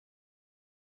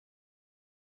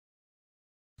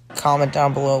comment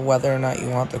down below whether or not you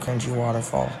want the cringy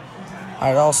waterfall.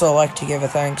 I'd also like to give a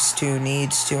thanks to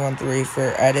Needs213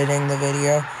 for editing the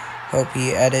video. Hope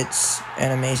he edits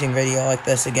an amazing video like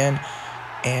this again.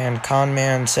 And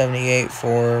Conman78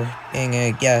 for being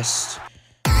a guest.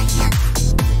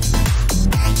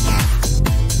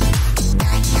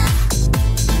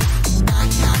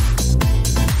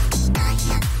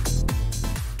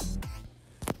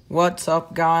 What's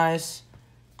up, guys?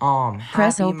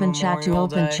 Press Happy open chat to Memorial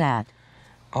open Day. chat.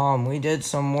 We did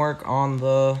some work on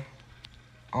the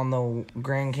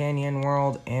Grand Canyon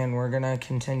world, and we're gonna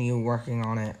continue working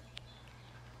on it.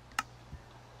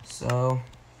 So,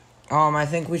 I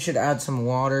think we should add some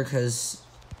water, because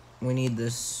we need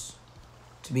this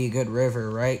to be a good river,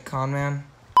 right, Conman?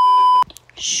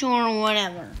 Sure,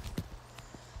 whatever.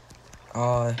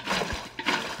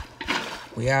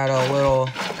 We had a little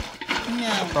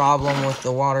problem with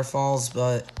the waterfalls,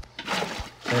 but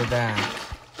they're back.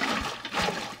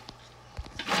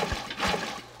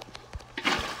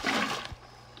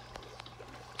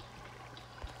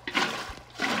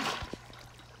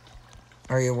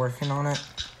 Are you working on it?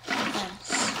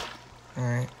 Yes.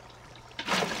 Alright.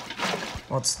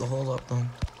 What's the holdup then?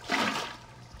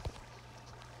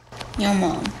 Your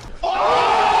mom.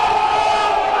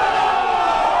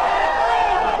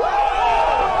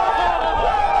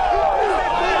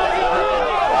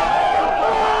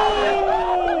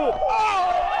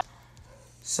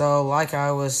 So, like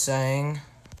I was saying,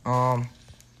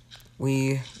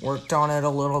 we worked on it a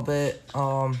little bit,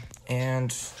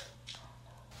 and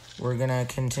we're gonna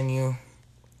continue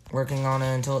working on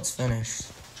it until it's finished.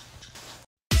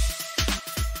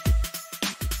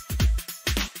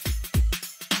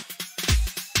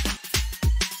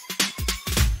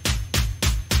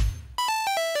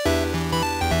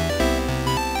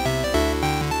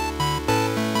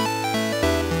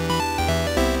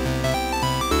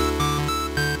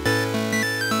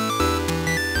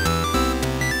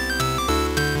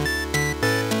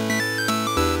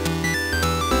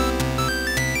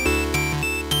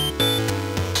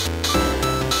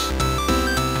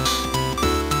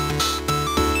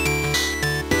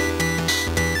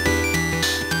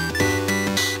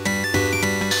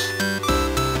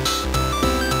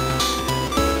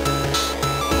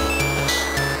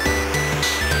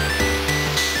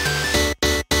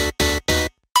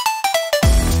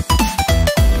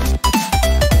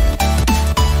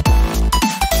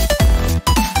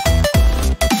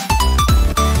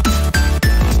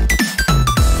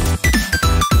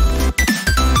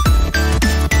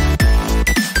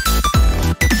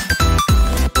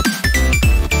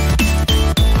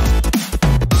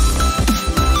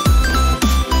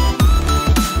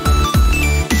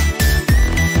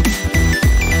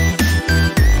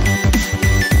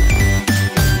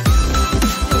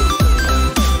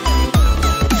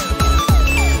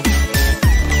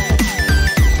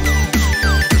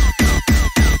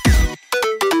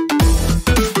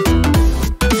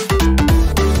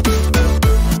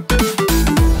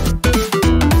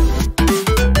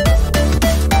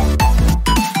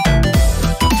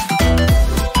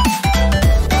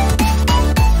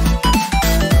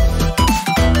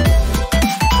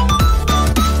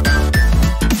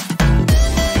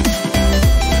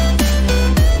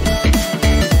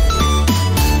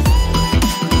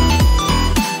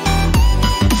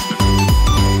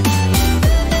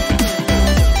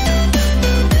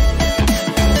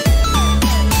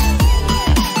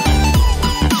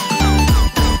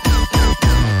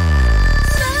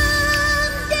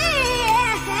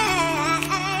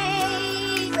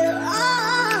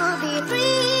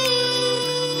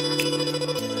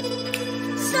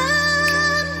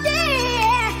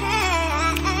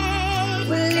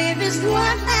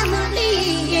 One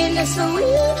family in a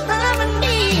sweet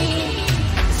harmony.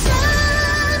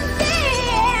 Someday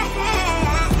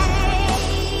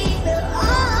we'll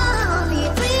all be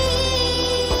free.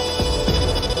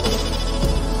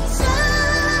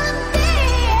 Someday.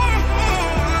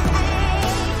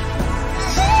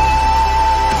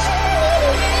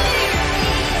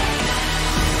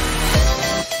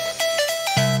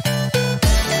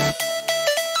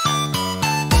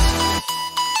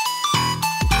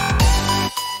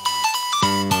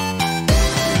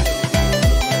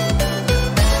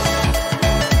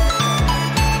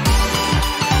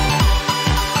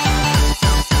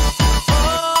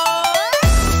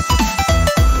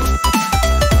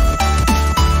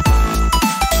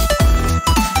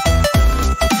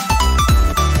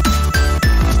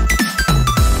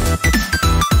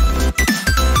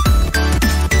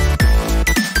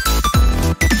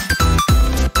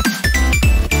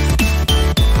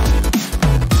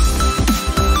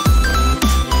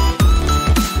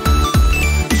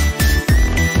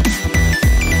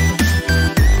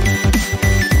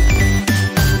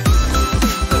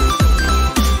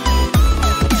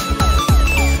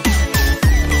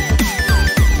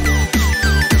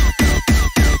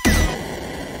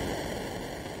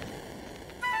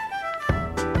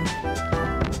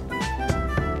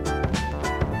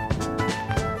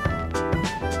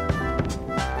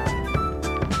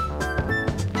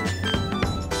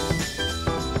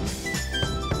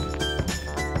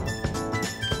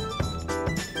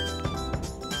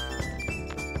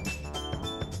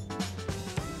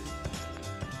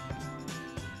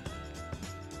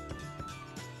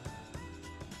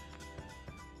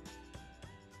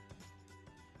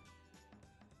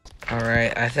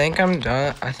 Alright, I think I'm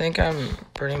done. I think I'm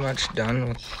pretty much done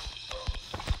with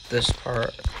this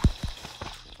part.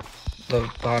 The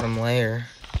bottom layer.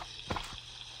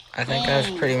 I think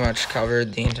I've pretty much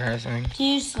covered the entire thing.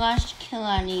 2/kill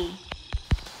ID.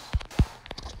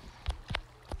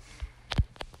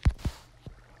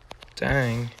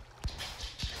 Dang.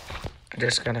 I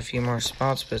just got a few more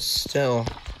spots, but still.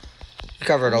 We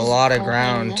covered a lot of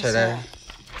ground today.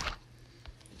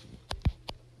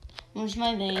 Where's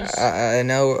my base? I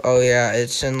know. Oh, yeah.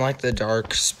 It's in, like, the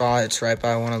dark spot. It's right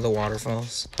by one of the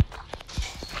waterfalls.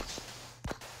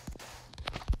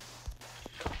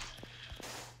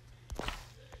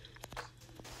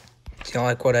 Do you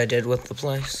like what I did with the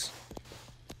place?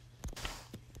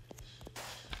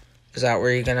 Is that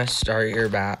where you're gonna start your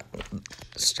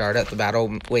start at the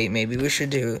battle? Wait, maybe we should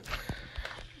do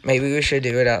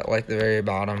it at, like, the very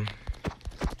bottom.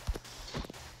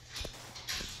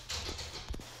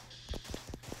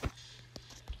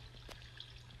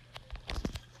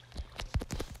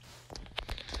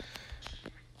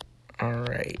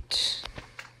 Alright.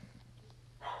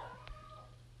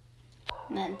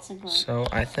 So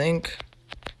I think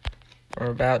we're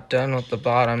about done with the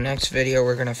bottom. Next video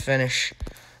we're gonna finish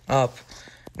up.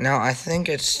 Now I think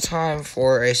it's time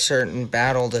for a certain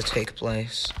battle to take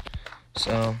place.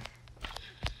 So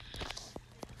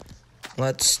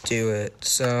let's do it.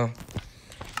 So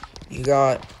you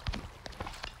got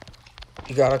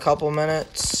a couple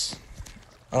minutes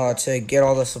to get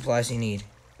all the supplies you need.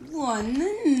 1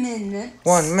 minute.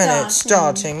 1 minute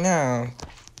starting now.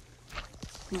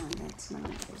 No, that's not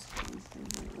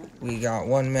what We got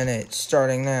 1 minute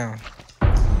starting now.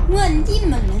 1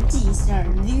 minute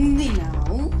starting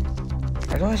now.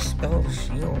 How do I spell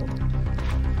shield?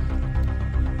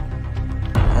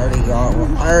 I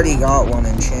already got one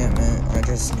enchantment. I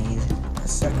just need a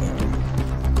second.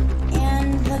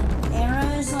 And the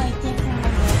arrows like different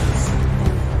levels.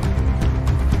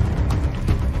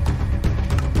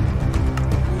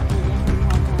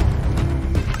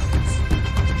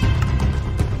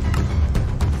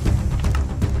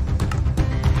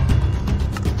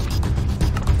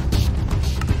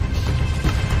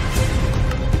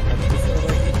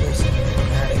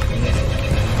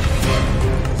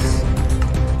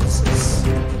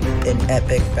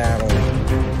 Epic battle.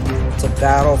 It's a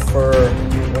battle for,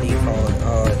 what do you call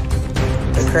it?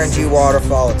 The cringey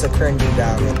waterfall. It's a cringey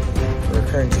battle for a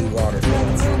cringey waterfall.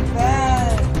 That's so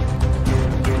bad.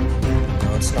 No,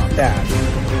 it's not bad.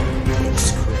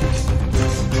 It's cringe.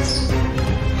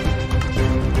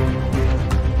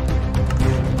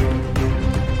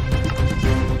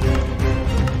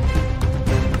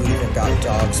 We even got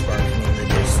dogs barking in the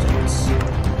distance.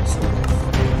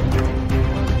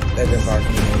 They've been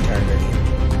barking the entire video.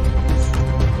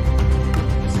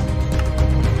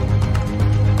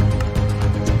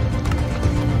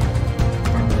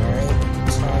 Alright,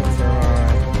 time for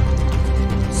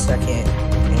my second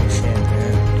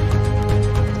enchantment.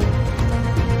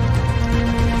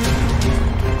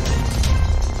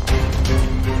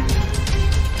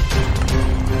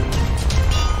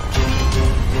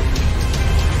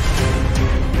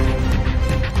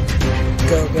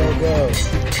 Go, go, go.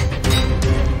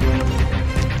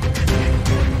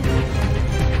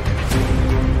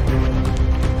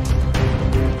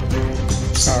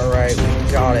 Alright, we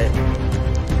got it.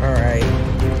 Alright.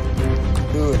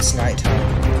 Ooh, it's nighttime.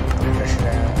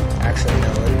 Actually,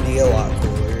 no, it'd be a lot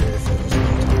cooler if it was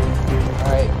nighttime.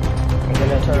 Alright, I'm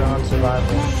gonna turn on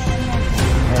survival.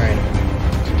 Alright.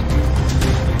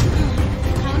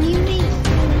 How do you make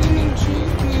an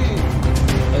enchantment?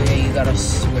 Oh yeah, you gotta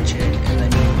switch it, and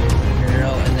then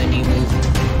and then you move it,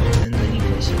 and then you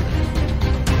place it there.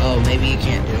 Oh, maybe you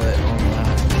can't do it on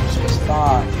that. It's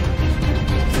 5,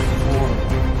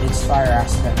 4, it's fire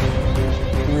aspect.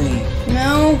 3.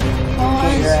 No.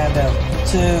 Put your hand up.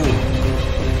 2,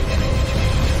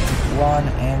 1,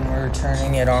 and we're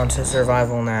turning it on to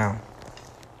survival now.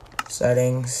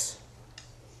 Settings.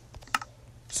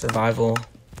 Survival.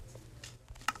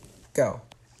 Go.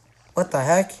 What the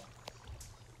heck?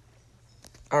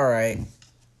 Alright.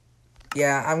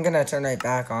 Yeah, I'm gonna turn it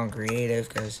back on creative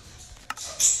because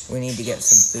we need to get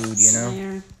some food, you know?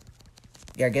 There.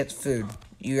 Yeah, get food.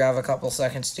 You have a couple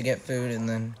seconds to get food and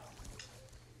then...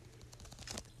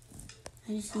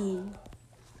 I see.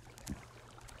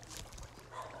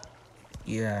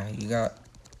 Yeah, you got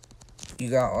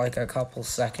like a couple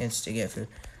seconds to get food.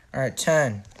 Alright,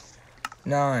 10,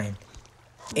 9,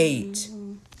 8,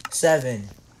 7,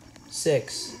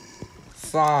 6,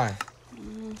 5,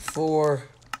 4,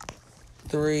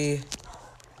 3,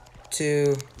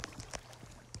 2,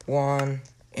 1,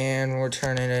 and we're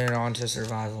turning it on to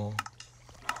survival.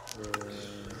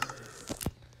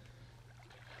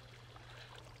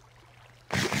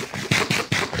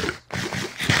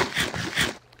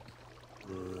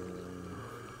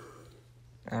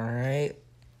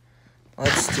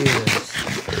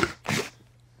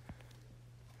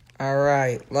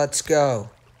 Alright, let's go.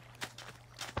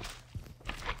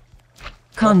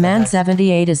 Conman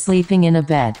 78 is sleeping in a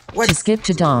bed. What? To skip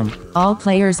to dawn, all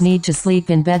players need to sleep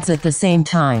in beds at the same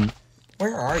time.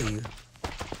 Where are you?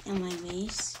 On my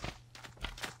base.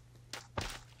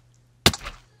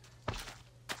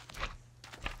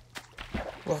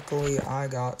 Luckily, I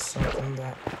got something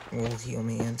that will heal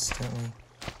me instantly.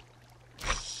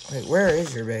 Wait, where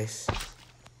is your base?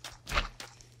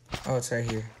 Oh, it's right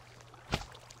here.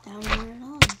 Down where it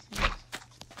all is.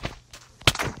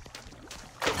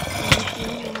 Are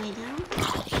you on the way down?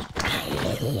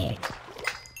 Alright.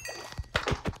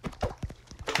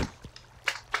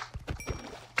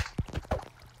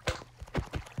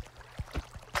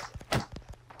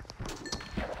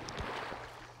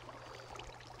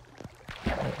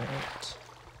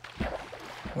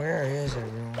 Where is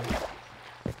everyone?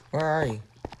 Where are you?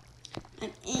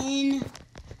 I'm in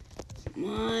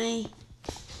my...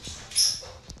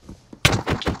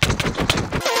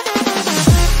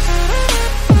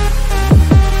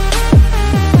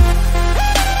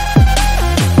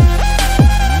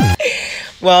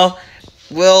 Well,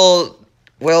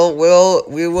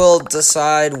 we will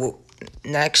decide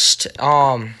next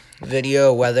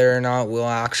video whether or not we'll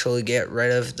actually get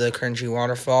rid of the cringy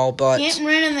waterfall, but Get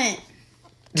rid of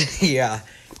it. yeah,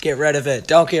 get rid of it.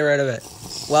 Don't get rid of it.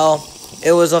 Well,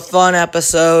 it was a fun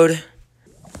episode.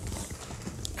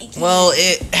 Well,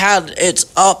 it had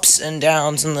its ups and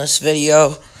downs in this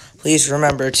video. Please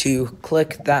remember to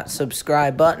click that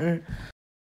subscribe button.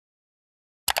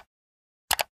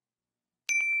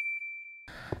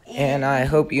 And I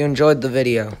hope you enjoyed the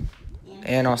video.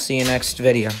 And I'll see you next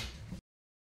video.